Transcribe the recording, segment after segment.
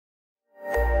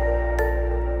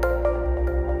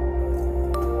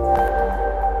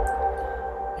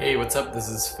What's up? This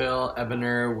is Phil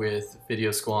Ebener with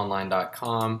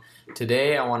videoschoolonline.com.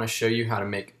 Today I want to show you how to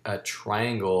make a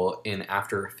triangle in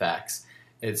After Effects.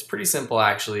 It's pretty simple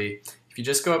actually. If you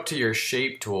just go up to your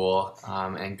shape tool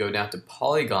and go down to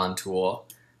polygon tool,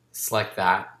 select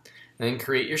that, and then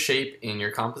create your shape in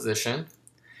your composition.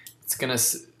 It's going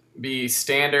to be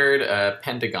standard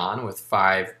pentagon with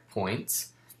 5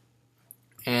 points.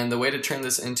 And the way to turn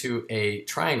this into a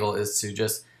triangle is to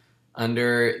just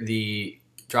under the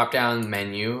drop-down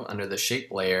menu, under the shape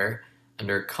layer,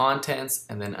 under contents,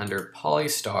 and then under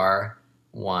polystar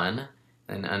 1,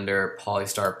 and under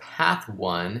polystar path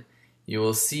 1, you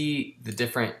will see the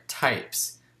different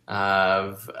types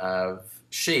of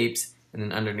shapes, and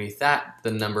then underneath that,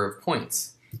 the number of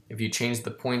points. If you change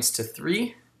the points to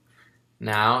 3,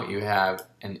 now you have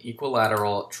an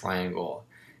equilateral triangle.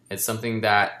 It's something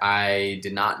that I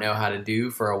did not know how to do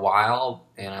for a while,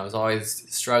 and I was always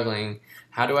struggling.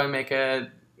 How do I make a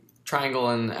triangle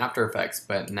in After Effects?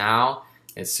 But now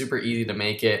it's super easy to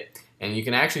make it, and you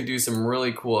can actually do some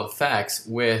really cool effects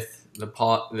with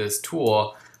this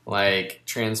tool, like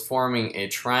transforming a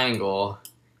triangle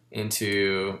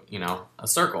into, a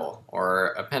circle or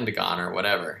a pentagon or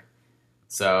whatever.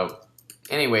 So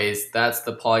anyways, that's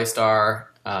the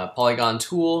polygon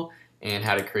tool and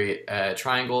how to create a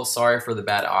triangle. Sorry for the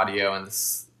bad audio in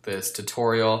this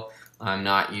tutorial. I'm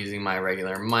not using my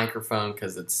regular microphone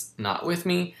because it's not with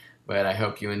me, but I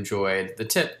hope you enjoyed the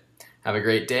tip. Have a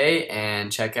great day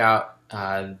and check out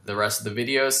the rest of the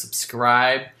videos,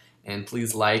 subscribe, and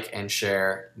please like and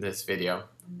share this video.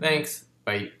 Thanks,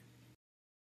 bye.